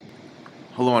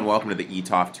Hello and welcome to the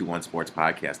ETOF 21 Sports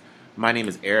Podcast. My name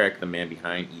is Eric, the man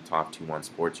behind ETOF 21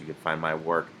 Sports. You can find my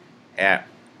work at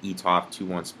ETOF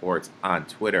 21 Sports on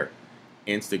Twitter,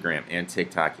 Instagram, and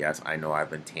TikTok. Yes, I know I've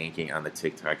been tanking on the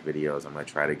TikTok videos. I'm going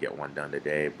to try to get one done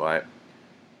today, but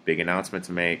big announcement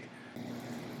to make.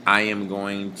 I am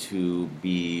going to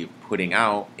be putting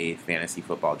out a fantasy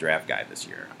football draft guide this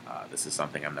year. This is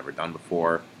something I've never done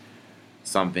before.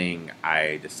 Something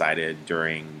I decided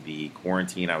during the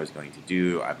quarantine I was going to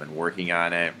do. I've been working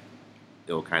on it.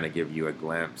 It'll kind of give you a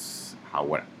glimpse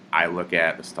what I look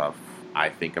at, the stuff I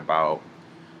think about,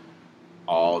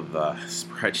 all the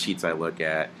spreadsheets I look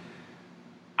at.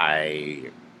 I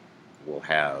will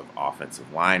have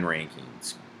offensive line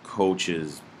rankings,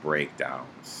 coaches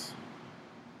breakdowns,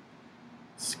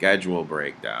 schedule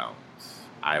breakdowns.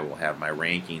 I will have my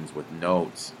rankings with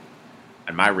notes.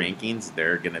 And my rankings,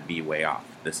 they're going to be way off.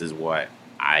 This is what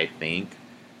I think.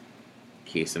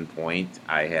 Case in point,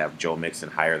 I have Joe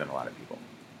Mixon higher than a lot of people.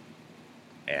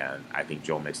 And I think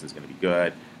Joe Mixon's going to be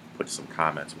good. Put some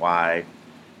comments why.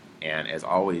 And as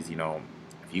always, if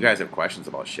you guys have questions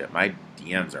about shit, my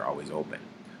DMs are always open.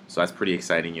 So that's pretty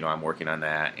exciting. I'm working on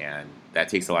that, and that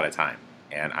takes a lot of time.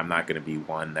 And I'm not going to be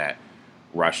one that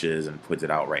rushes and puts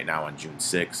it out right now on June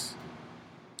 6th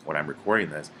when I'm recording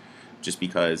this, just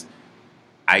because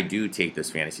I do take this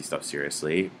fantasy stuff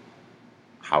seriously.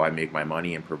 How I make my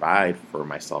money and provide for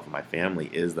myself and my family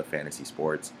is the fantasy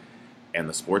sports and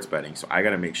the sports betting. So I got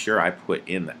to make sure I put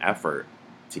in the effort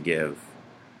to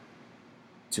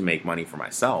make money for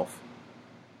myself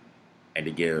and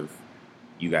to give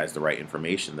you guys the right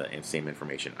information, the same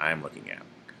information I'm looking at.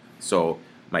 So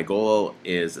my goal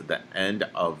is the end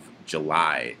of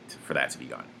July for that to be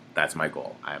done. That's my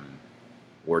goal. I'm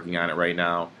working on it right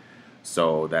now.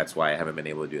 So that's why I haven't been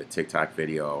able to do a TikTok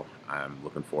video. I'm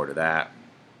looking forward to that.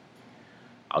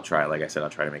 I'll try to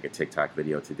make a TikTok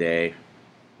video today,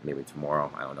 maybe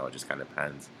tomorrow. I don't know. It just kind of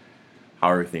depends how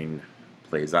everything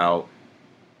plays out.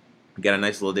 We got a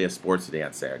nice little day of sports today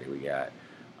on Saturday. We got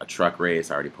a truck race.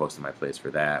 I already posted my plays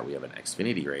for that. We have an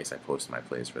Xfinity race. I posted my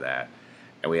plays for that.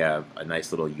 And we have a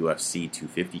nice little UFC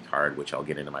 250 card, which I'll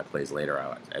get into my plays later,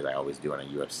 as I always do on a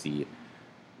UFC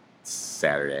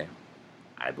Saturday.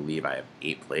 I believe I have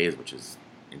 8 plays, which is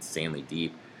insanely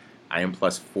deep. I am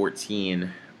plus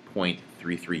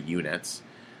 14.33 units.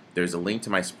 There's a link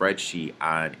to my spreadsheet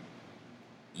on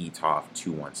ETOF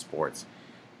 21 Sports.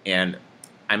 And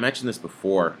I mentioned this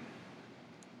before.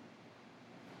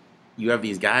 You have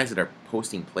these guys that are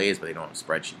posting plays, but they don't have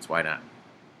spreadsheets. Why not?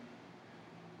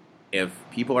 If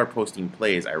people are posting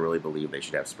plays, I really believe they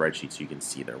should have spreadsheets so you can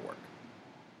see their work.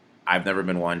 I've never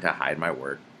been one to hide my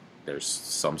work. There's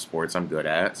some sports I'm good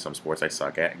at, some sports I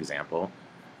suck at. Example,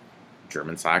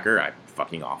 German soccer, I'm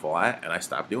fucking awful at, and I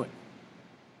stopped doing.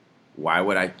 Why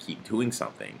would I keep doing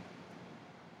something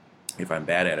if I'm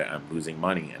bad at it? I'm losing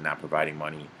money and not providing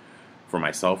money for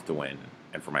myself to win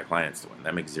and for my clients to win.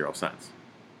 That makes zero sense.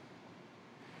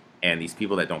 And these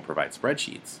people that don't provide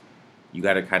spreadsheets, you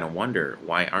got to kind of wonder,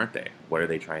 why aren't they? What are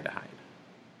they trying to hide?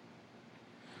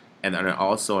 And then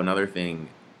also another thing,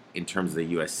 in terms of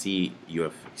the UFC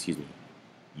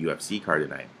card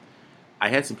tonight, I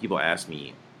had some people ask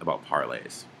me about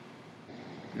parlays.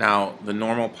 Now, the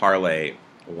normal parlay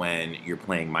when you're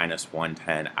playing minus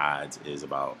 110 odds is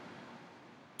about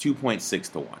 2.6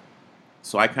 to 1.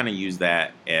 So I kind of use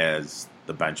that as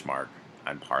the benchmark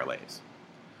on parlays.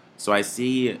 So I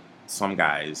see some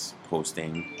guys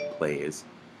posting plays,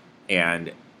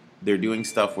 and they're doing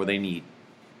stuff where they need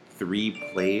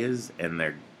 3 plays and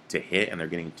they're to hit and they're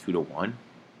getting 2 to 1.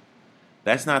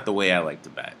 That's not the way I like to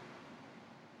bet.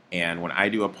 And when I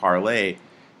do a parlay,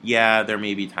 yeah, there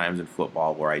may be times in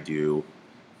football where I do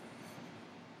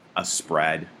a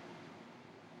spread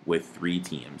with 3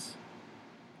 teams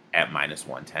at minus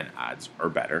 110 odds or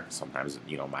better. Sometimes,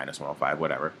 minus 105,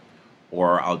 whatever.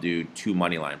 Or I'll do 2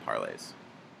 money line parlays.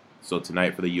 So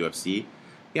tonight for the UFC,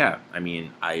 I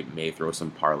may throw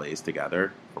some parlays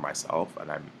together for myself,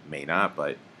 and I may not,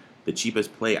 but the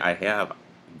cheapest play I have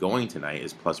going tonight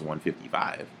is plus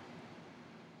 155.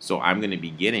 So I'm going to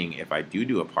be getting, if I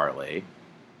do a parlay,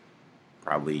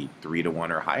 probably 3 to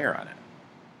 1 or higher on it.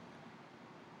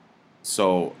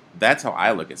 So that's how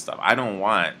I look at stuff. I don't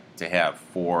want to have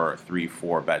 4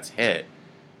 bets hit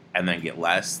and then get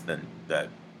less than the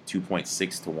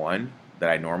 2.6 to 1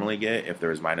 that I normally get if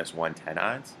there's minus 110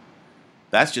 odds.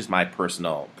 That's just my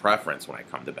personal preference when I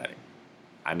come to betting.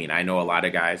 I know a lot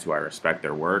of guys who I respect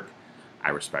their work, I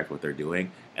respect what they're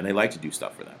doing, and they like to do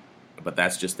stuff for them. But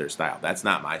that's just their style. That's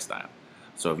not my style.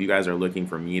 So if you guys are looking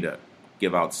for me to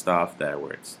give out stuff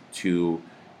where it's too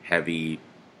heavy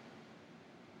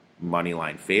money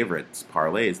line favorites,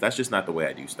 parlays. That's just not the way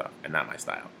I do stuff and not my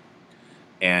style.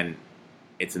 And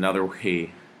it's another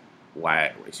way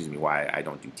why I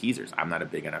don't do teasers. I'm not a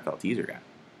big NFL teaser guy.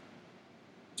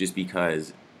 Just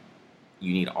because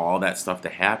you need all that stuff to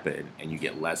happen and you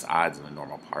get less odds in a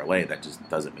normal parlay, that just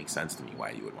doesn't make sense to me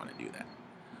why you would want to do that.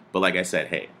 But like I said,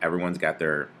 hey, everyone's got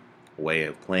their way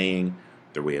of playing,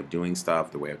 their way of doing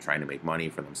stuff, their way of trying to make money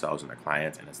for themselves and their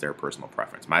clients, and it's their personal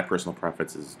preference. My personal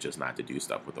preference is just not to do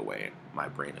stuff with the way my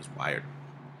brain is wired.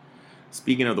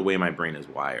 Speaking of the way my brain is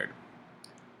wired,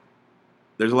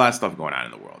 there's a lot of stuff going on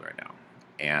in the world right now.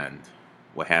 And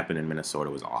what happened in Minnesota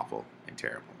was awful and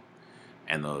terrible.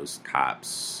 And those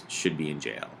cops should be in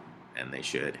jail, and they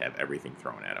should have everything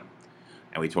thrown at them.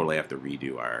 And we totally have to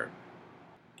redo our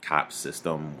cop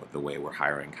system with the way we're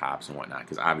hiring cops and whatnot,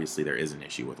 because obviously there is an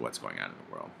issue with what's going on in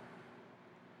the world.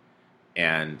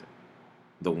 And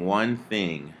the one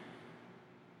thing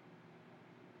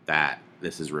that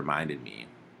this has reminded me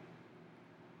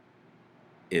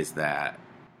is that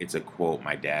it's a quote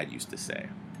my dad used to say.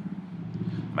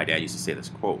 My dad used to say this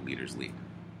quote, leaders lead.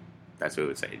 That's what he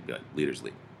would say, he'd be like, leaders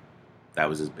lead. That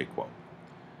was his big quote.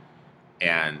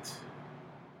 And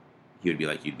he would be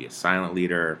like, you'd be a silent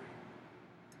leader,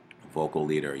 vocal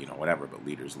leader, whatever, but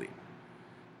leaders lead.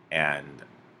 And,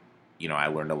 I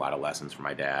learned a lot of lessons from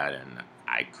my dad, and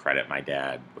I credit my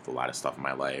dad with a lot of stuff in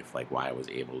my life, like why I was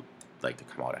able to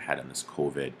come out ahead in this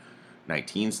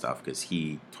COVID-19 stuff, because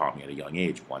he taught me at a young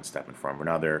age, one step in front of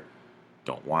another,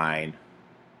 don't whine.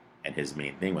 And his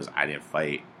main thing was, I didn't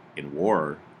fight in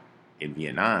war in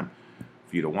Vietnam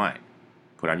for you to whine.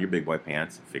 Put on your big boy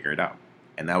pants and figure it out.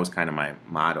 And that was kind of my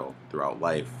motto throughout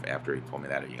life after he told me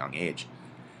that at a young age.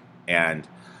 And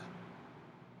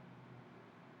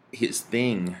his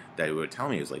thing that he would tell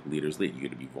me is like, leaders lead. You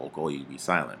got to be vocal, you be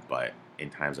silent. But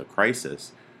in times of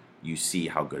crisis, you see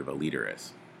how good of a leader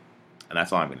is. And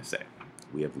that's all I'm going to say.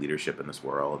 We have leadership in this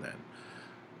world, and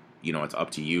it's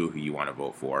up to you who you want to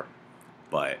vote for.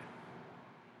 But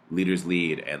leaders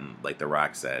lead, and like The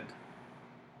Rock said,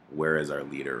 where is our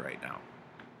leader right now?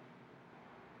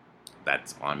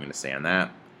 That's all I'm going to say on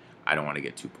that. I don't want to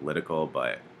get too political,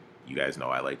 but you guys know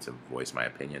I like to voice my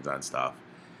opinions on stuff.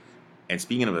 And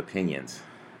speaking of opinions,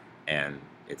 and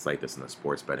it's like this in the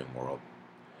sports betting world,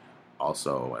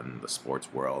 also in the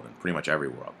sports world, and pretty much every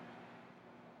world,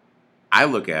 I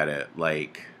look at it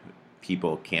like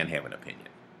people can have an opinion.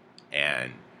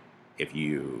 And if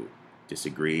you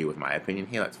disagree with my opinion,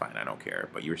 hey, that's fine, I don't care,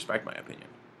 but you respect my opinion.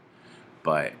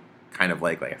 But kind of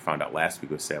like I found out last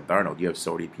week with Sam Darnold, you have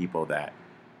so many people that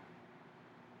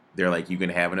they're like, you can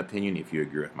have an opinion if you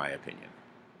agree with my opinion.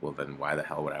 Well, then why the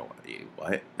hell would I want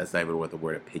what? That's not even what the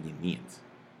word opinion means.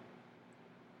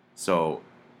 So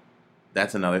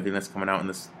that's another thing that's coming out in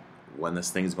this when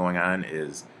this thing's going on,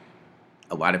 is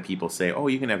a lot of people say, oh,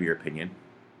 you can have your opinion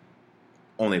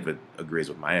only if it agrees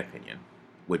with my opinion,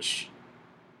 which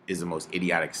is the most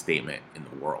idiotic statement in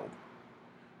the world.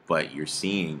 But you're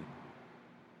seeing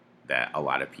that a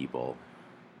lot of people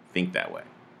think that way.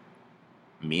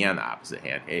 Me, on the opposite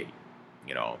hand, hey,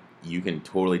 you can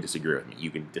totally disagree with me.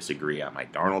 You can disagree on my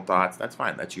Darnold thoughts. That's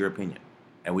fine. That's your opinion.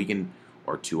 And we can,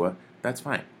 or Tua, that's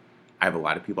fine. I have a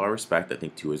lot of people I respect that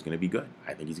think Tua is going to be good.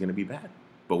 I think he's going to be bad.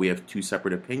 But we have two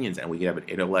separate opinions, and we can have an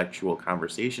intellectual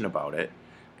conversation about it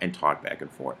and talk back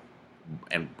and forth.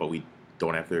 But we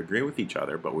don't have to agree with each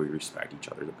other, but we respect each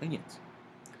other's opinions.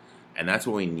 And that's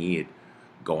what we need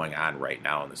going on right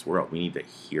now in this world. We need to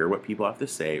hear what people have to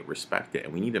say, respect it,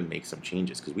 and we need to make some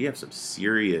changes, because we have some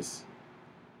serious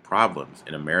problems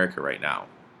in America right now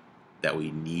that we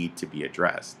need to be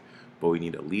addressed, but we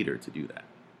need a leader to do that.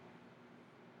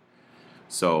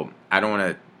 So I don't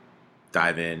want to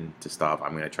dive into stuff.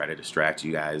 I'm going to try to distract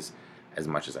you guys as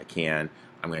much as I can.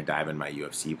 I'm going to dive in my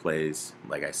UFC plays.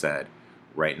 Like I said,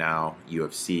 right now,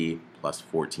 UFC plus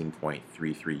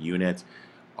 14.33 units.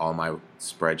 All my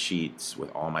spreadsheets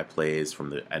with all my plays from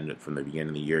the beginning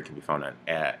of the year can be found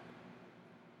at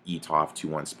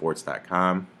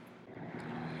etoff21sports.com.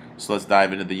 So let's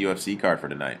dive into the UFC card for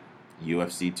tonight.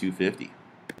 UFC 250.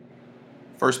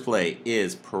 First play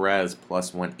is Perez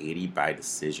plus 180 by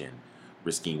decision,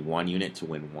 risking 1 unit to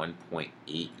win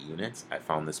 1.8 units. I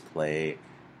found this play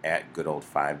at good old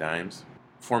 5 dimes.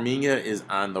 Formiga is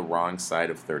on the wrong side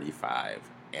of 35,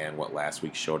 and what last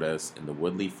week showed us in the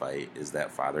Woodley fight is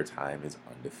that Father Time is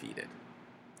undefeated.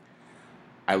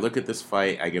 I look at this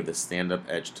fight, I give the stand-up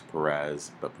edge to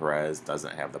Perez, but Perez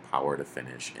doesn't have the power to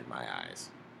finish in my eyes.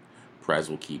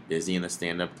 Perez will keep busy in the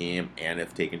stand-up game, and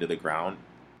if taken to the ground,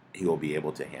 he will be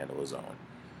able to handle his own.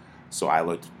 So I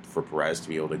looked for Perez to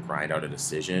be able to grind out a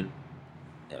decision,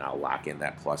 and I'll lock in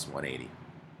that plus 180.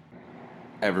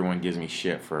 Everyone gives me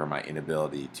shit for my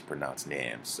inability to pronounce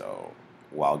names, so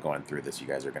while going through this, you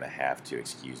guys are going to have to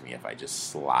excuse me if I just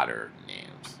slaughter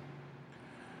names.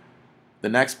 The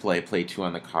next play 2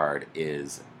 on the card,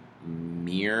 is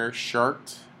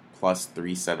Meerschaert plus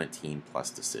 317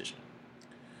 plus decision.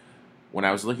 When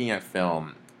I was looking at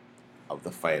film of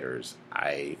the fighters,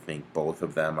 I think both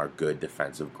of them are good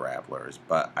defensive grapplers,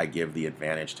 but I give the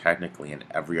advantage technically in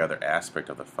every other aspect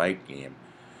of the fight game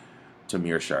to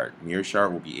Meerschaert.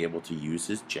 Meerschaert will be able to use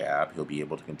his jab. He'll be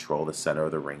able to control the center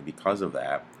of the ring because of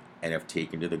that, and if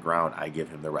taken to the ground, I give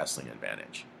him the wrestling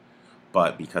advantage.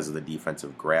 But because of the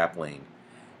defensive grappling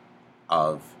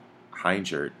of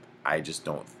Heinzert, I just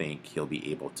don't think he'll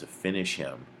be able to finish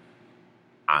him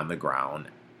on the ground.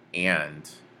 And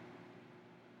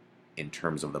in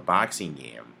terms of the boxing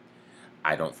game,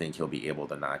 I don't think he'll be able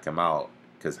to knock him out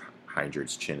because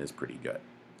Heinzert's chin is pretty good.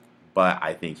 But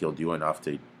I think he'll do enough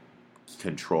to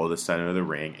control the center of the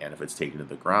ring, and if it's taken to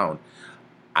the ground,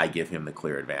 I give him the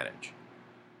clear advantage.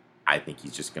 I think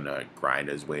he's just going to grind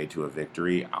his way to a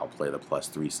victory. I'll play the plus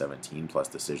 317 plus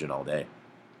decision all day,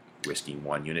 risking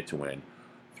 1 unit to win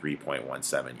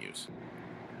 3.17 U's.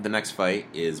 The next fight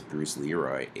is Bruce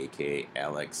Leroy, aka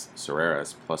Alex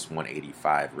Serreras, plus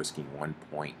 185, risking 1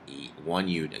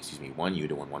 U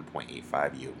to win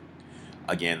 1.85 U.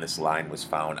 Again, this line was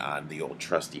found on the old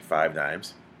trusty 5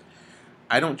 dimes.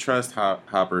 I don't trust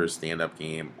Hopper's stand-up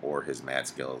game or his mat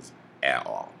skills at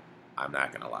all. I'm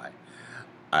not going to lie.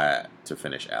 To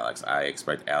finish Alex, I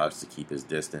expect Alex to keep his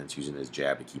distance, using his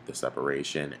jab to keep the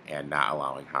separation, and not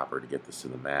allowing Hopper to get this to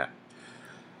the mat.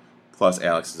 Plus,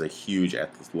 Alex has a huge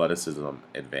athleticism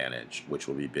advantage, which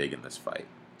will be big in this fight.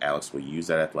 Alex will use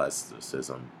that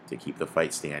athleticism to keep the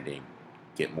fight standing,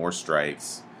 get more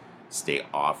strikes, stay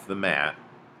off the mat,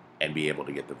 and be able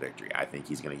to get the victory. I think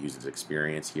he's going to use his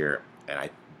experience here, and I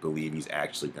believe he's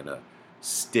actually going to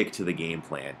stick to the game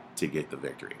plan to get the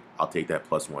victory. I'll take that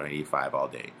plus 185 all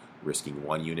day, risking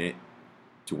 1 unit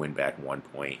to win back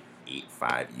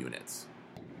 1.85 units.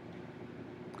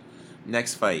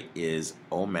 Next fight is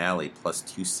O'Malley plus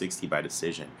 260 by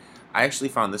decision. I actually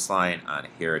found this line on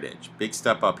Heritage. Big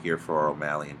step up here for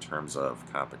O'Malley in terms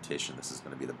of competition. This is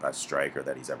going to be the best striker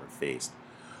that he's ever faced.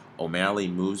 O'Malley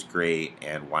moves great,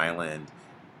 and Weiland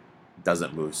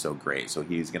doesn't move so great, so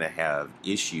he's going to have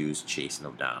issues chasing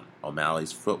him down.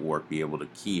 O'Malley's footwork be able to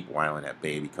keep Weiland at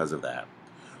bay because of that.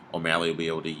 O'Malley will be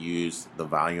able to use the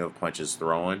volume of punches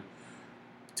thrown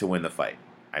to win the fight.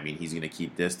 I mean, he's going to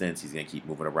keep distance, he's going to keep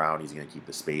moving around, he's going to keep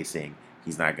the spacing.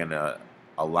 He's not going to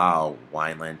allow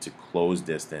Weiland to close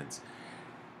distance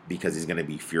because he's going to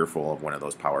be fearful of one of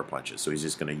those power punches. So he's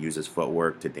just going to use his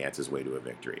footwork to dance his way to a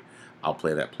victory. I'll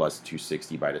play that plus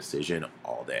 260 by decision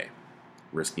all day,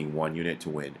 risking 1 unit to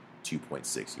win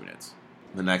 2.6 units.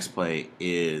 The next play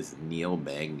is Neil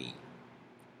Magny,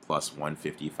 plus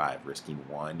 155, risking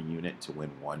 1 unit to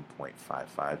win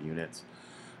 1.55 units.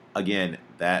 Again,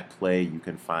 that play you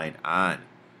can find on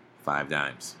 5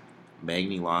 dimes.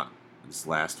 Magny, this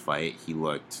last fight, he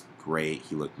looked great.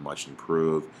 He looked much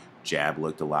improved. Jab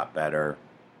looked a lot better.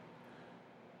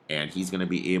 And he's going to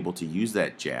be able to use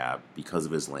that jab because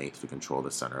of his length to control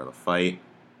the center of the fight.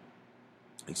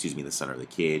 The center of the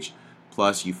cage.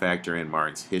 Plus, you factor in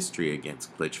Martin's history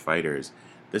against clinch fighters.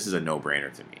 This is a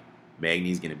no-brainer to me.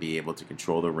 Magny's going to be able to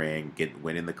control the ring,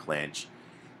 win in the clinch.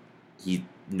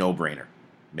 No-brainer.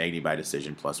 Magny by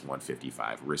decision plus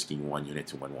 155, risking 1 unit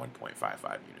to win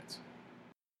 1.55 units.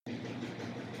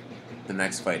 The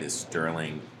next fight is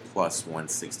Sterling plus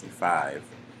 165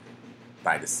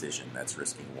 by decision. That's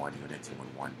risking 1 unit to win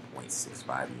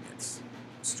 1.65 units.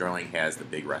 Sterling has the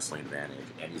big wrestling advantage,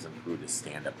 and he's improved his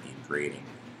stand-up game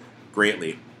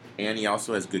greatly. And he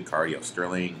also has good cardio.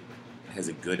 Sterling has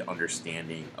a good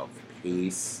understanding of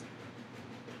pace,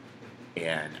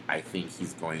 and I think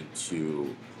he's going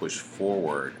to push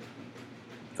forward,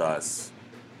 thus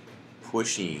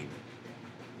pushing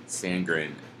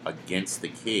Sandgren against the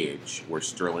cage, where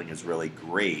Sterling is really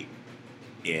great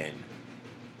in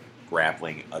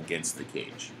grappling against the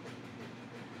cage.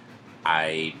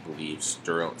 I believe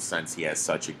Sterling, since he has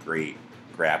such a great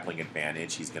grappling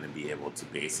advantage, he's going to be able to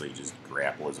basically just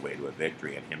grapple his way to a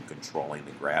victory, and him controlling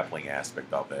the grappling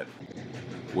aspect of it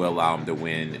will allow him to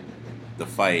win the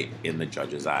fight in the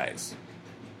judge's eyes.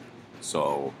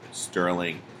 So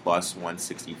Sterling plus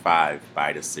 165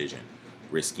 by decision,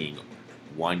 risking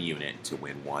 1 unit to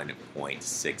win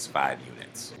 1.65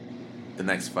 units. The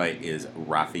next fight is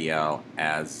Rafael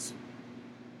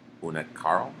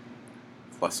Unacaro,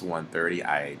 plus 130.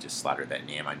 I just slaughtered that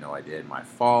name. I know I did. My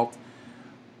fault.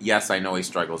 Yes, I know he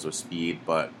struggles with speed,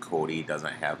 but Cody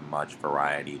doesn't have much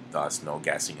variety, thus no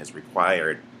guessing is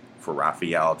required for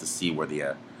Rafael to see where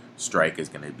the strike is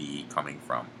going to be coming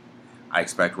from. I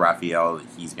expect Rafael,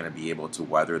 he's going to be able to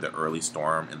weather the early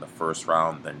storm in the first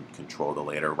round, then control the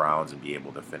later rounds and be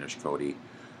able to finish Cody.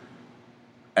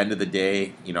 End of the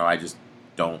day, I just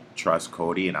don't trust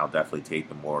Cody, and I'll definitely take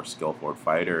the more skillful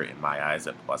fighter in my eyes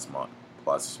at plus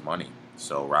money.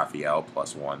 So Rafael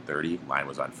plus 130. Line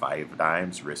was on 5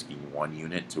 dimes, risking 1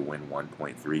 unit to win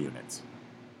 1.3 units.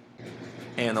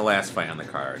 And the last fight on the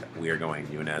card, we are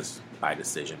going Nunes by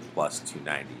decision plus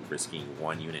 290, risking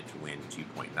 1 unit to win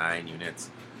 2.9 units.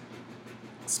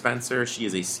 Spencer, she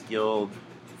is a skilled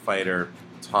fighter,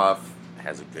 tough,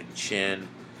 has a good chin,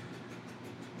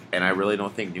 and I really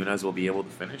don't think Nunes will be able to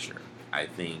finish her. I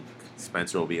think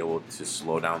Spencer will be able to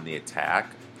slow down the attack,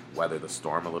 weather the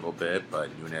storm a little bit, but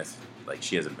Nunes,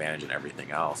 she has advantage in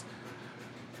everything else.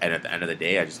 And at the end of the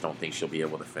day, I just don't think she'll be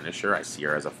able to finish her. I see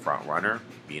her as a front runner,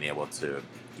 being able to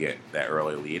get that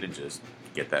early lead and just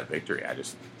get that victory.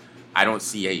 I don't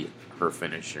see her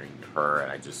finishing her,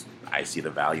 and I see the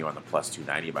value on the plus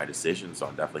 290 by decision, so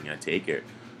I'm definitely going to take it,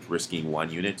 risking 1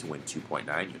 unit to win 2.9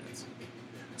 units.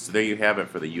 So there you have it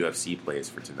for the UFC plays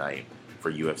for tonight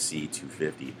for UFC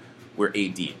 250. We're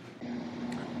 8 deep.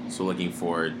 So looking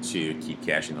forward to keep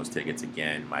cashing those tickets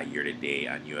again. My year-to-date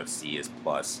on UFC is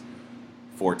plus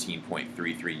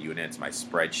 14.33 units. My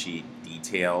spreadsheet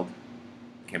detailed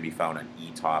can be found on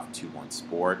ETOF21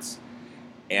 Sports.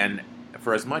 And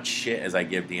for as much shit as I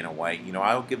give Dana White,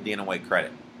 I'll give Dana White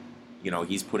credit.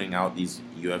 He's putting out these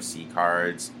UFC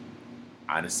cards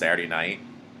on a Saturday night,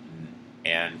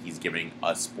 and he's giving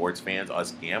us sports fans,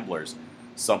 us gamblers,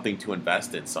 something to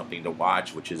invest in, something to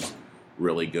watch, which is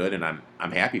really good, and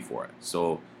I'm happy for it.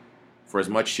 So for as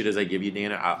much shit as I give you,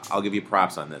 Dana, I'll give you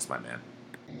props on this, my man.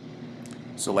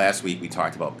 So last week we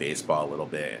talked about baseball a little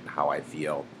bit and how I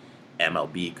feel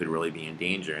MLB could really be in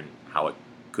danger and how it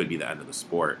could be the end of the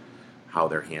sport, how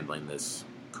they're handling this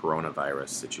coronavirus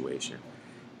situation.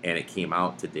 And it came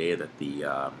out today that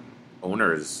the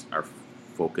owners are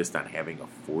focused on having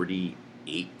a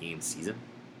 48-game season.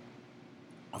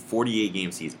 A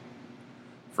 48-game season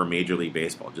for Major League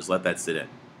Baseball. Just let that sit in.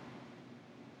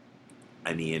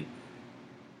 I mean,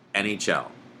 NHL,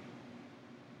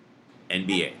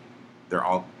 NBA, they're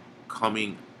all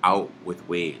coming out with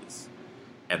ways,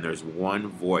 and there's one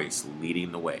voice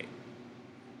leading the way.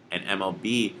 And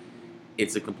MLB,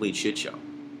 it's a complete shit show.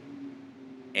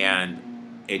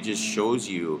 And it just shows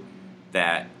you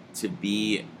that to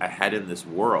be ahead in this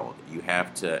world, you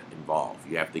have to evolve.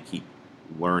 You have to keep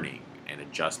learning and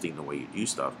adjusting the way you do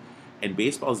stuff. And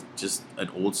baseball is just an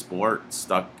old sport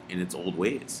stuck in its old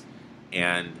ways.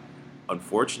 And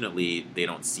unfortunately, they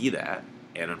don't see that.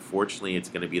 And unfortunately, it's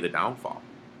going to be the downfall.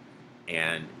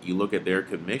 And you look at their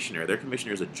commissioner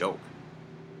is a joke.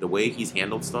 The way he's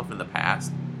handled stuff in the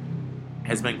past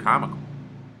has been comical.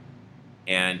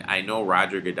 And I know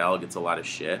Roger Goodell gets a lot of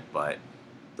shit, but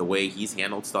the way he's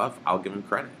handled stuff, I'll give him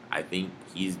credit. I think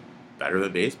he's better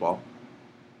than baseball.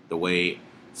 The way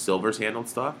Silver's handled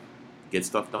stuff, gets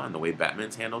stuff done. The way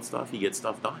Bettman's handled stuff, he gets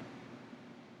stuff done.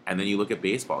 And then you look at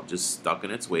baseball, just stuck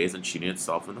in its ways and shooting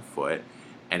itself in the foot,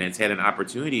 and it's had an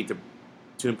opportunity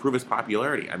to improve its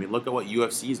popularity. I mean, look at what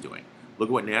UFC is doing. Look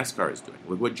at what NASCAR is doing.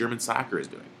 Look at what German soccer is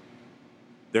doing.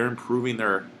 They're improving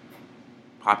their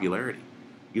popularity.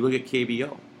 You look at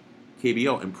KBO.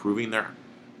 KBO improving their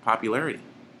popularity.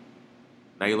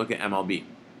 Now you look at MLB.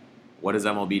 What is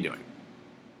MLB doing?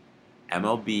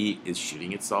 MLB is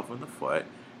shooting itself in the foot,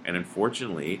 and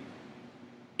unfortunately,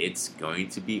 it's going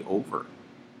to be over.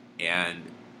 And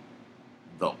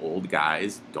the old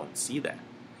guys don't see that.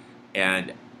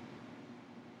 And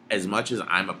as much as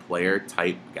I'm a player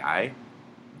type guy,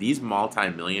 these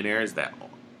multimillionaires that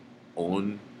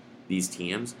own these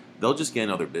teams, they'll just get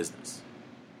another business.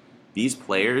 These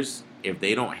players, if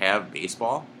they don't have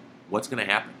baseball, what's going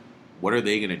to happen? What are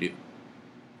they going to do?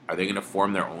 Are they going to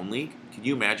form their own league? Can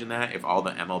you imagine that if all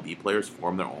the MLB players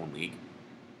form their own league?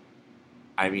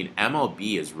 I mean,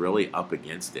 MLB is really up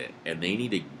against it, and they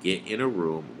need to get in a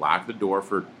room, lock the door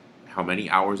for how many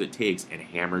hours it takes, and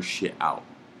hammer shit out.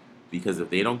 Because if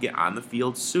they don't get on the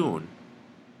field soon,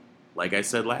 like I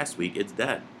said last week, it's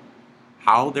dead.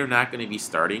 How they're not going to be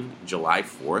starting July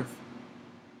 4th,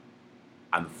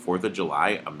 on the 4th of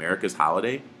July, America's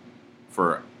holiday,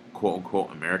 for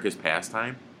quote-unquote America's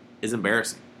pastime, is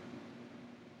embarrassing.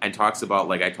 And talks about,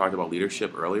 like I talked about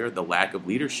leadership earlier, the lack of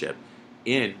leadership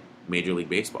in Major League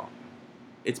Baseball.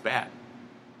 It's bad.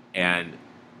 And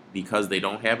because they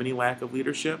don't have any lack of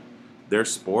leadership, their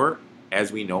sport,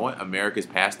 as we know it, America's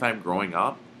pastime growing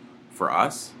up, for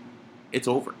us, it's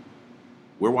over.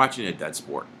 We're watching a dead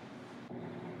sport.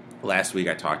 Last week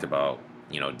I talked about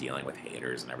dealing with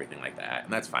haters and everything like that.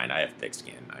 And that's fine. I have thick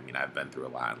skin. I mean, I've been through a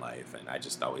lot in life, and I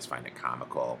just always find it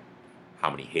comical how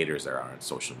many haters there are on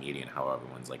social media and how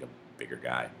everyone's like a bigger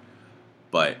guy.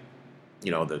 But,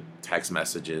 the text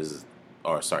messages,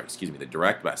 or sorry, excuse me, the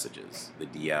direct messages, the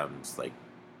DMs, like,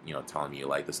 telling me you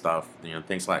like the stuff,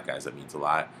 thanks a lot, guys. That means a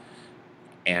lot.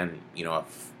 And,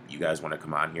 if you guys want to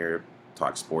come on here,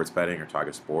 talk sports betting or talk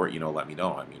a sport, let me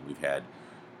know. I mean, we've had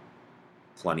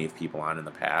plenty of people on in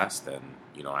the past, and,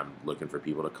 I'm looking for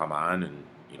people to come on, and,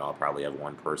 I'll probably have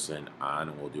one person on,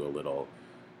 and we'll do a little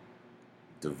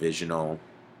divisional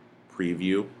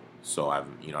preview. So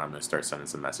I'm going to start sending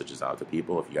some messages out to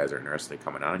people. If you guys are interested in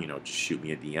coming on, just shoot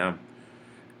me a DM,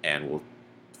 and we'll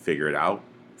figure out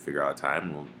a time,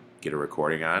 and we'll get a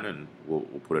recording on, and we'll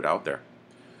put it out there.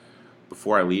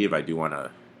 Before I leave, I do want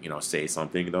to, say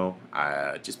something though.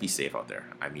 Just be safe out there.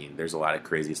 I mean, there's a lot of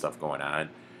crazy stuff going on.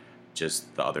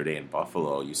 Just the other day in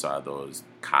Buffalo, you saw those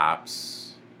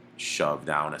cops shove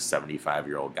down a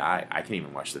 75-year-old guy. I can't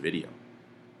even watch the video.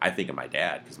 I think of my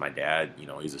dad, because my dad,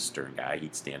 he's a stern guy.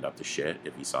 He'd stand up to shit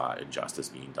if he saw injustice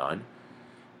being done.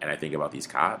 And I think about these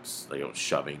cops,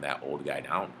 shoving that old guy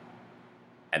down.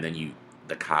 And then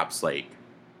the cops, they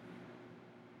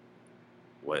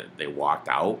walked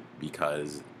out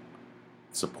because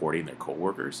supporting their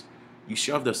coworkers. You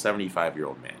shoved a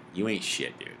 75-year-old man. You ain't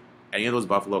shit, dude. Any of those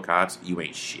Buffalo cops, you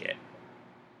ain't shit.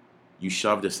 You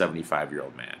shoved a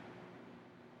 75-year-old man.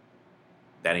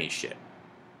 That ain't shit.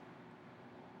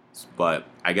 But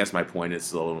I guess my point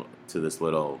is to this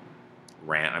little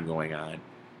rant I'm going on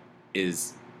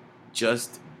is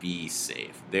just be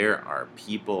safe. There are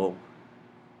people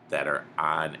that are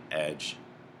on edge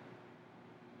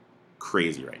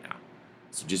crazy right now.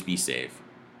 So just be safe.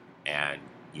 And,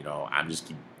 I'm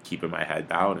just keeping my head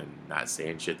down and not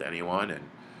saying shit to anyone, and,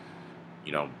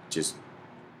 just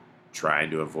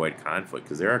trying to avoid conflict,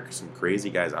 because there are some crazy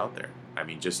guys out there. I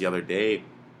mean, just the other day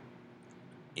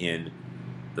in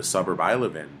the suburb I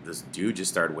live in, this dude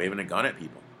just started waving a gun at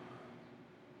people.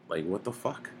 Like, what the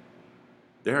fuck?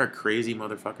 There are crazy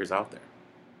motherfuckers out there.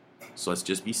 So let's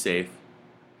just be safe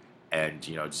and,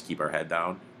 just keep our head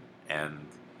down, and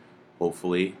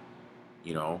hopefully,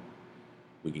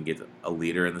 we can get a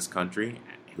leader in this country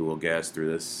who will get us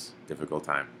through this difficult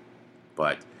time.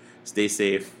 But stay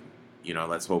safe.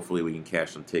 Let's hopefully we can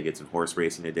cash some tickets in horse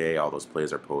racing today. All those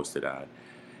plays are posted on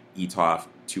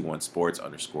ETOF21sports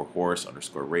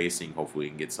 _horse_racing. Hopefully we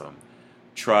can get some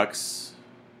trucks,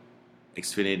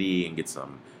 Xfinity, and get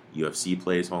some UFC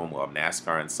plays home. We'll have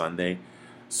NASCAR on Sunday.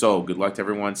 So good luck to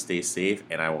everyone. Stay safe,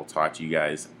 and I will talk to you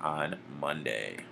guys on Monday.